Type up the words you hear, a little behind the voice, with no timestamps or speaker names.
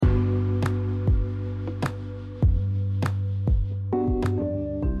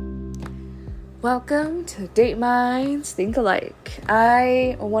Welcome to Date Minds Think Alike.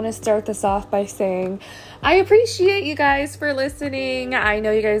 I want to start this off by saying I appreciate you guys for listening. I know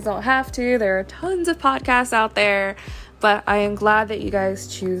you guys don't have to. There are tons of podcasts out there, but I am glad that you guys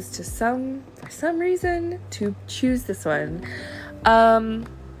choose for some reason to choose this one. I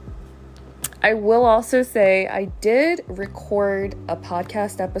will also say I did record a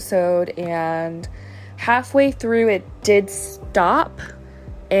podcast episode and halfway through it did stop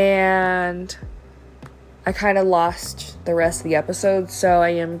and I kind of lost the rest of the episode, so I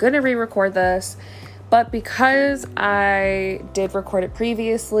am going to re-record this, but because I did record it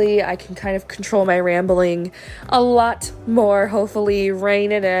previously, I can kind of control my rambling a lot more, hopefully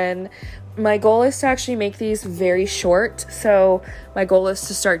rein it in. My goal is to actually make these very short, so my goal is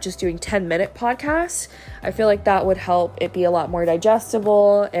to start just doing 10-minute podcasts. I feel like that would help it be a lot more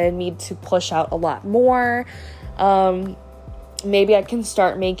digestible and me to push out a lot more. Maybe I can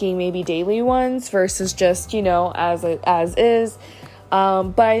start making maybe daily ones versus just, as is. But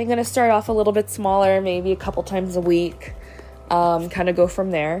I'm going to start off a little bit smaller, maybe a couple times a week, kind of go from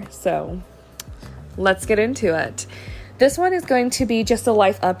there. So let's get into it. This one is going to be just a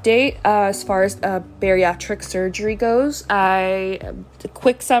life update as far as bariatric surgery goes. A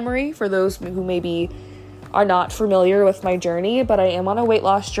quick summary for those who maybe are not familiar with my journey, but I am on a weight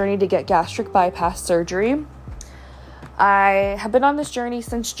loss journey to get gastric bypass surgery. I have been on this journey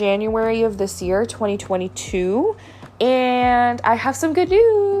since January of this year, 2022, and I have some good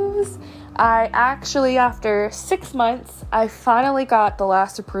news. I actually, after 6 months, I finally got the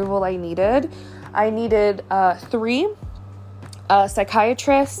last approval I needed. I needed 3, a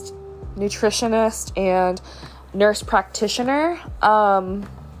psychiatrist, nutritionist, and nurse practitioner. I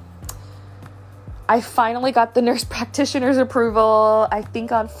finally got the nurse practitioner's approval, I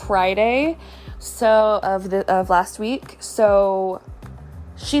think on Friday. Of last week. So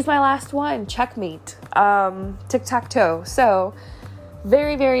she's my last one. Checkmate. Tic-tac-toe. So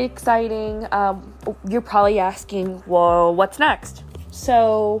very, very exciting. You're probably asking, well, what's next?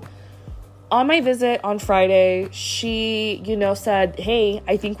 So on my visit on Friday, she, said, hey,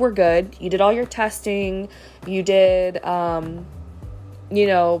 I think we're good. You did all your testing. You did, everything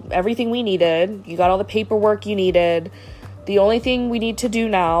we needed. You got all the paperwork you needed. The only thing we need to do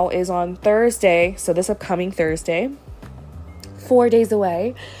now is on Thursday, so this upcoming Thursday, 4 days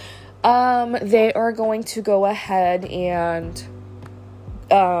away, they are going to go ahead and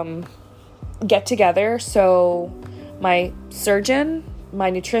get together. So my surgeon,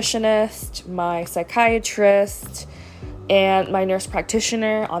 my nutritionist, my psychiatrist, and my nurse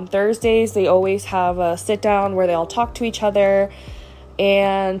practitioner on Thursdays, they always have a sit down where they all talk to each other.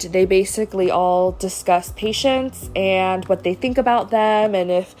 And they basically all discuss patients and what they think about them and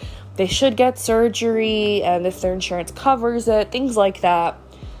if they should get surgery and if their insurance covers it, things like that.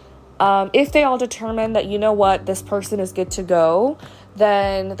 If they all determine that, this person is good to go,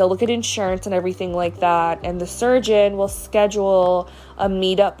 then they'll look at insurance and everything like that. And the surgeon will schedule a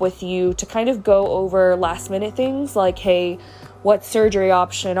meetup with you to kind of go over last minute things like, hey, what surgery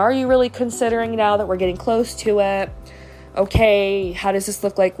option are you really considering now that we're getting close to it? Okay, how does this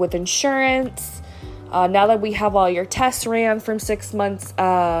look like with insurance? Now that we have all your tests ran from 6 months, is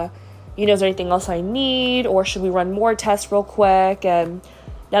there anything else I need? Or should we run more tests real quick? And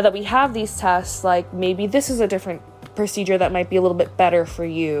now that we have these tests, like maybe this is a different procedure that might be a little bit better for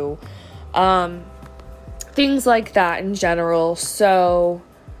you. Things like that in general. So,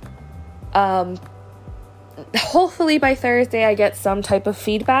 hopefully by Thursday I get some type of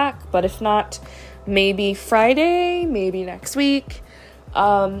feedback, but if not, maybe Friday, maybe next week.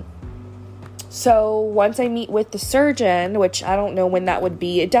 So once I meet with the surgeon, which I don't know when that would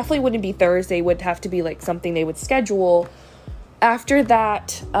be, it definitely wouldn't be Thursday, it would have to be like something they would schedule. After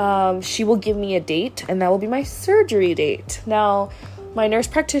that, she will give me a date, and that will be my surgery date. Now, my nurse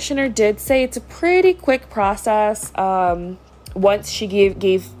practitioner did say it's a pretty quick process, once she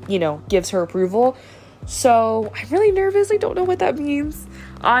gives her approval. So I'm really nervous. I don't know what that means.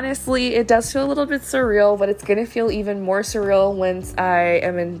 Honestly, it does feel a little bit surreal, but it's going to feel even more surreal once I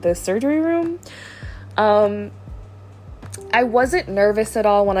am in the surgery room. I wasn't nervous at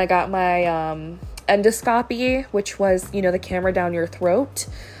all when I got my endoscopy, which was, the camera down your throat.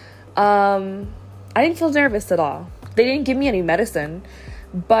 I didn't feel nervous at all. They didn't give me any medicine.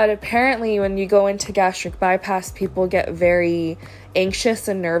 But apparently when you go into gastric bypass, people get very anxious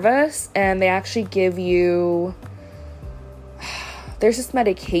and nervous, and they actually give you, there's this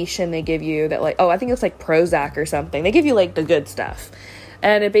medication they give you that I think it's like Prozac or something. They give you like the good stuff,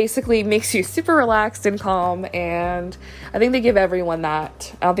 and it basically makes you super relaxed and calm, and I think they give everyone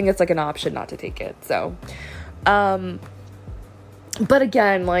that. I don't think it's like an option not to take it. So But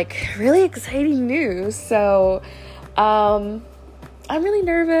again, like, really exciting news. So, I'm really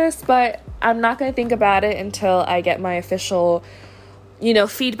nervous, but I'm not going to think about it until I get my official,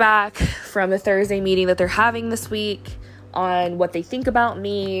 feedback from the Thursday meeting that they're having this week on what they think about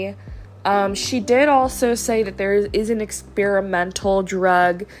me. She did also say that there is an experimental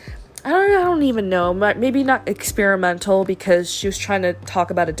drug. I don't even know. Maybe not experimental, because she was trying to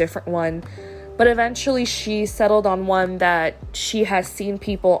talk about a different one. But eventually she settled on one that she has seen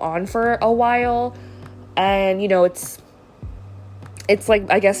people on for a while. And, it's like,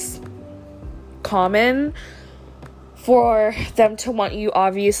 I guess, common for them to want you,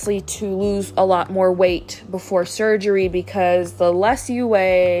 obviously, to lose a lot more weight before surgery, because the less you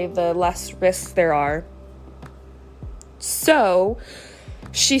weigh, the less risks there are. So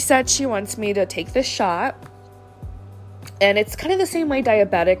she said she wants me to take this shot. And it's kind of the same way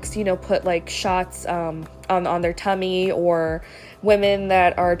diabetics, put like shots on their tummy, or women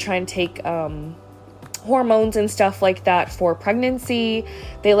that are trying to take hormones and stuff like that for pregnancy.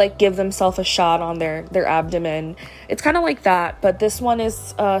 They like give themselves a shot on their abdomen. It's kind of like that, but this one is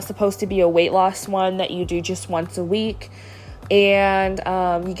supposed to be a weight loss one that you do just once a week. And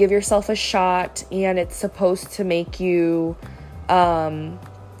you give yourself a shot, and it's supposed to make you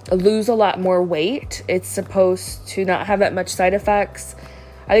lose a lot more weight. It's supposed to not have that much side effects.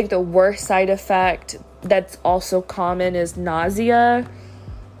 I think the worst side effect that's also common is nausea.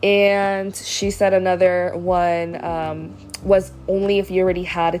 And she said another one was only if you already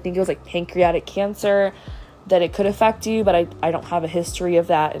had, I think it was like pancreatic cancer, that it could affect you, but I don't have a history of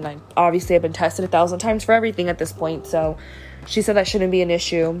that, and I've been tested 1,000 times for everything at this point, so she said that shouldn't be an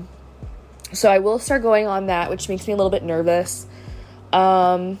issue. So I will start going on that, which makes me a little bit nervous.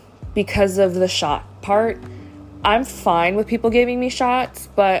 Because of the shot part. I'm fine with people giving me shots,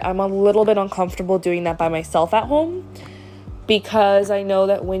 but I'm a little bit uncomfortable doing that by myself at home, because I know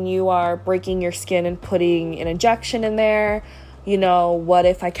that when you are breaking your skin and putting an injection in there, what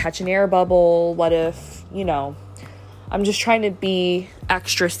if I catch an air bubble? What if, I'm just trying to be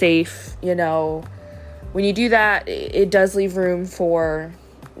extra safe. When you do that, it does leave room for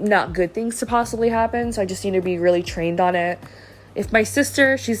not good things to possibly happen. So I just need to be really trained on it. If my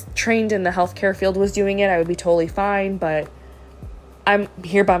sister, she's trained in the healthcare field, was doing it, I would be totally fine, but I'm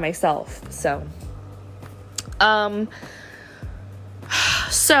here by myself, so.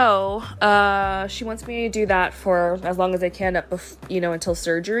 She wants me to do that for as long as I can until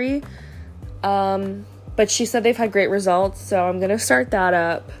surgery. But she said they've had great results, so I'm going to start that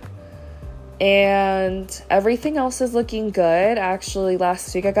up. And everything else is looking good. Actually,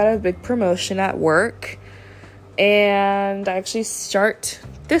 last week I got a big promotion at work. And I actually start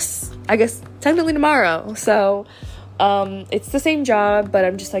this, I guess, technically tomorrow. So, it's the same job, but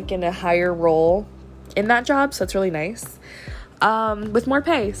I'm just like in a higher role in that job. So it's really nice. With more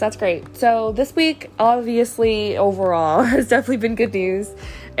pay. So that's great. So this week, obviously, overall, has definitely been good news.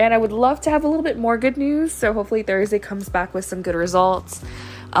 And I would love to have a little bit more good news. So hopefully Thursday comes back with some good results.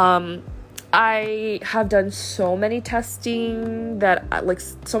 I have done so many tests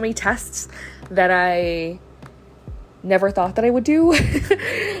that I never thought that I would do.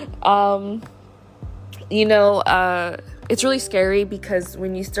 It's really scary, because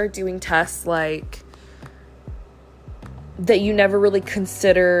when you start doing tests like that you never really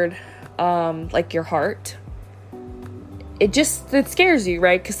considered, like your heart, it scares you,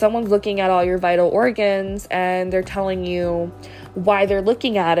 right? Because someone's looking at all your vital organs and they're telling you why they're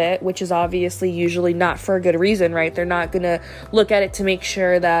looking at it, which is obviously usually not for a good reason, right? They're not gonna look at it to make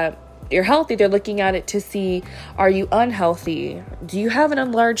sure that you're healthy. They're looking at it to see, are you unhealthy? Do you have an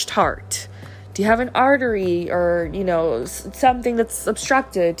enlarged heart? Do you have an artery or, something that's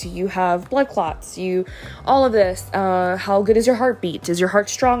obstructed? Do you have blood clots? All of this. How good is your heartbeat? Is your heart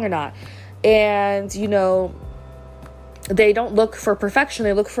strong or not? And, they don't look for perfection.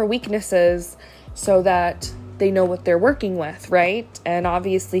 They look for weaknesses so that they know what they're working with, right? And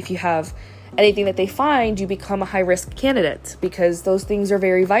obviously, if you have anything that they find, you become a high-risk candidate, because those things are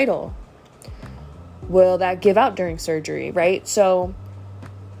very vital. Will that give out during surgery, right? So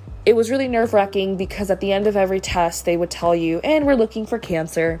it was really nerve-wracking, because at the end of every test, they would tell you, and we're looking for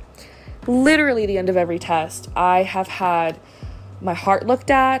cancer. Literally the end of every test, I have had my heart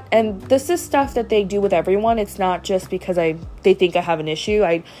looked at, and this is stuff that they do with everyone. It's not just because they think I have an issue.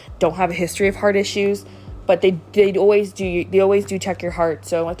 I don't have a history of heart issues, but they always do check your heart.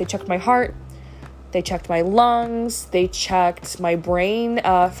 So like, they checked my heart, they checked my lungs, they checked my brain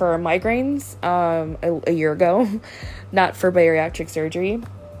for migraines a year ago, not for bariatric surgery.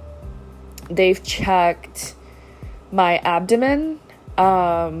 They've checked my abdomen,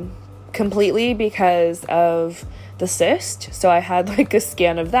 completely because of the cyst. So I had like a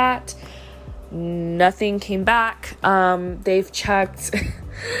scan of that. Nothing came back. They've checked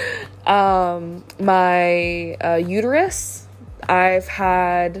my uterus. I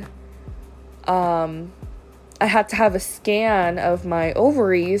had to have a scan of my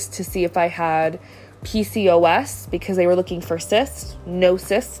ovaries to see if I had PCOS because they were looking for cysts. No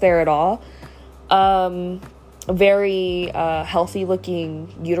cysts there at all. Very healthy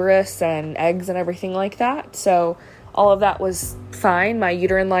looking uterus and eggs and everything like that. So all of that was fine. My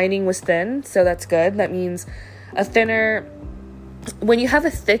uterine lining was thin, so that's good. That means when you have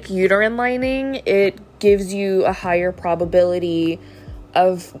a thick uterine lining, it gives you a higher probability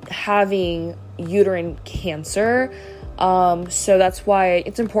of having uterine cancer. So that's why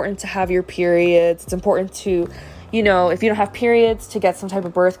it's important to have your periods. It's important to, if you don't have periods, to get some type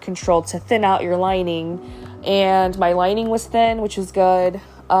of birth control to thin out your lining. And my lining was thin, which was good.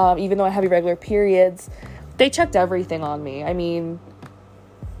 Even though I have irregular periods, they checked everything on me. I mean,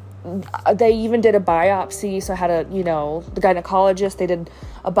 they even did a biopsy. So I had the gynecologist, they did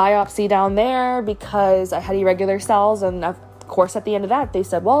a biopsy down there because I had irregular cells. And of course, at the end of that, they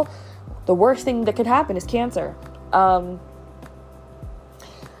said, well, the worst thing that could happen is cancer.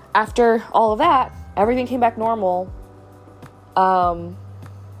 After all of that, everything came back normal.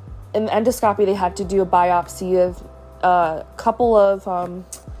 In the endoscopy, they had to do a biopsy of a couple of, I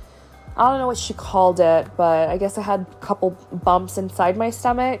don't know what she called it, but I guess I had a couple bumps inside my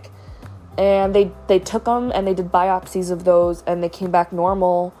stomach, and they took them and they did biopsies of those, and they came back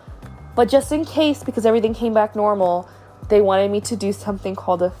normal. But just in case, because everything came back normal, they wanted me to do something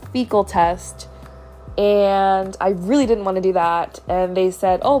called a fecal test, and I really didn't want to do that. And they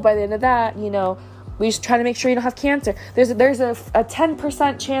said, oh, by the end of that, we just try to make sure you don't have cancer. There's a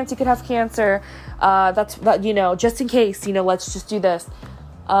 10% chance you could have cancer. Just in case, let's just do this.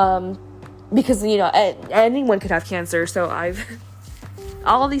 Because, anyone could have cancer. So I've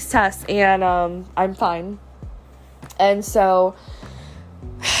all of these tests, and I'm fine. And so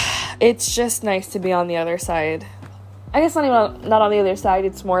it's just nice to be on the other side. I guess not on the other side.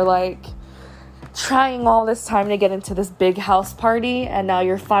 It's more like trying all this time to get into this big house party, and now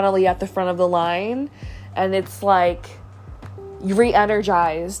you're finally at the front of the line, and it's like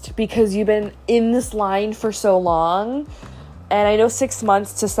re-energized because you've been in this line for so long. And I know 6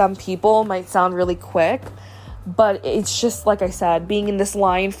 months to some people might sound really quick, but it's just, like I said, being in this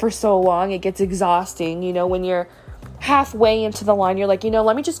line for so long, it gets exhausting. When you're halfway into the line, you're like,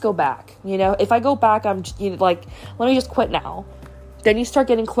 let me just go back. If I go back, I'm let me just quit now. Then you start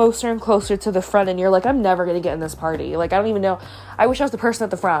getting closer and closer to the front, and you're like, I'm never going to get in this party. Like, I don't even know. I wish I was the person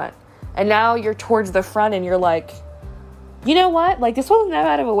at the front. And now you're towards the front, and you're like, you know what? Like, this wasn't that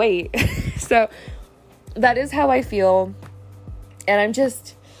bad of a wait. So that is how I feel. And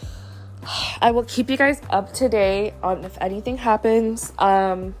I will keep you guys up to date on if anything happens.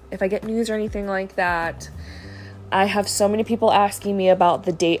 If I get news or anything like that. I have so many people asking me about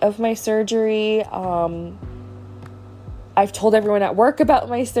the date of my surgery. I've told everyone at work about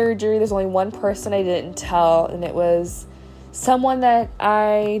my surgery. There's only one person I didn't tell, and it was someone that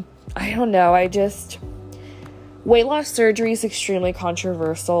I don't know. Weight loss surgery is extremely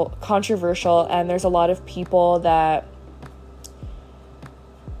controversial, and there's a lot of people that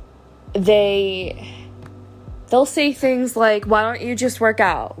they'll say things like, why don't you just work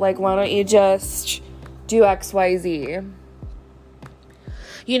out? Like, why don't you just do XYZ?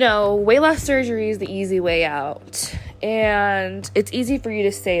 Weight loss surgery is the easy way out. And it's easy for you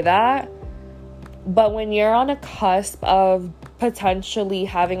to say that. But when you're on a cusp of potentially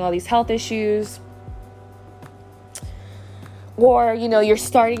having all these health issues, or, you're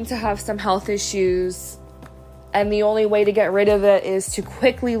starting to have some health issues, and the only way to get rid of it is to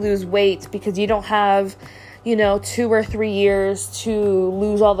quickly lose weight because you don't have, 2 or 3 years to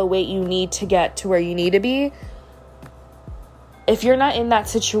lose all the weight you need to get to where you need to be. If you're not in that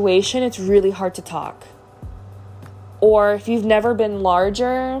situation, it's really hard to talk. Or if you've never been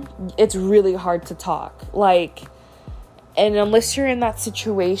larger, it's really hard to talk. And unless you're in that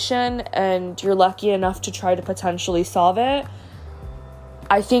situation and you're lucky enough to try to potentially solve it,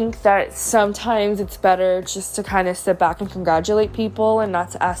 I think that sometimes it's better just to kind of sit back and congratulate people and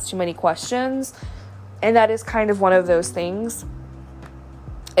not to ask too many questions. And that is kind of one of those things.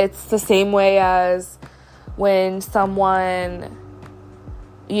 It's the same way as when someone,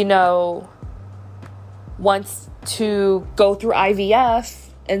 wants to go through IVF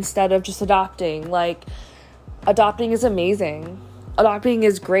instead of just adopting. Adopting is amazing. Adopting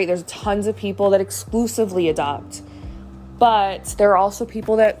is great. There's tons of people that exclusively adopt. But there are also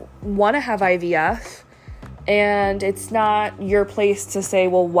people that want to have IVF And it's not your place to say,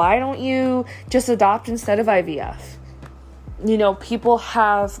 well, why don't you just adopt instead of IVF? You know, people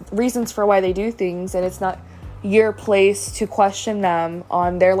have reasons for why they do things, and it's not your place to question them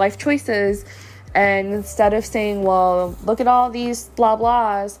on their life choices. And instead of saying, well, look at all these blah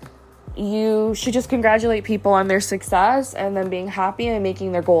blahs, you should just congratulate people on their success and them being happy and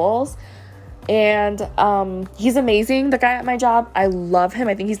making their goals. And he's amazing, the guy at my job. I love him.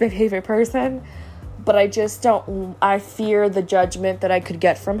 I think he's my favorite person. But I fear the judgment that I could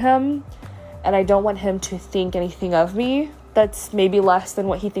get from him. And I don't want him to think anything of me that's maybe less than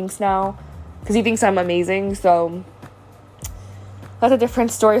what he thinks now. Because he thinks I'm amazing. So that's a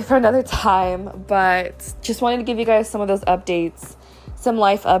different story for another time. But just wanted to give you guys some of those updates. Some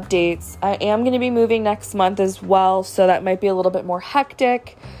life updates. I am going to be moving next month as well. So that might be a little bit more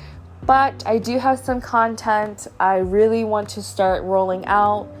hectic. But I do have some content I really want to start rolling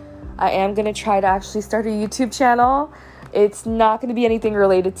out. I am going to try to actually start a YouTube channel. It's not going to be anything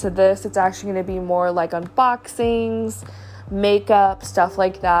related to this. It's actually going to be more like unboxings, makeup, stuff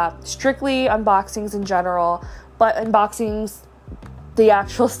like that. Strictly unboxings in general. But unboxings, the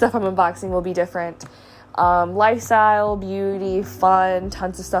actual stuff I'm unboxing will be different. Lifestyle, beauty, fun,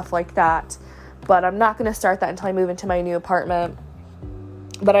 tons of stuff like that. But I'm not going to start that until I move into my new apartment.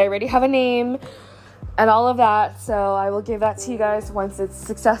 But I already have a name and all of that, so I will give that to you guys once it's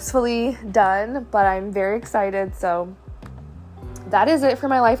successfully done. But I'm very excited. So that is it for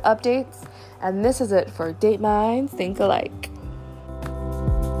my life updates, and this is it for Date Minds Think Alike.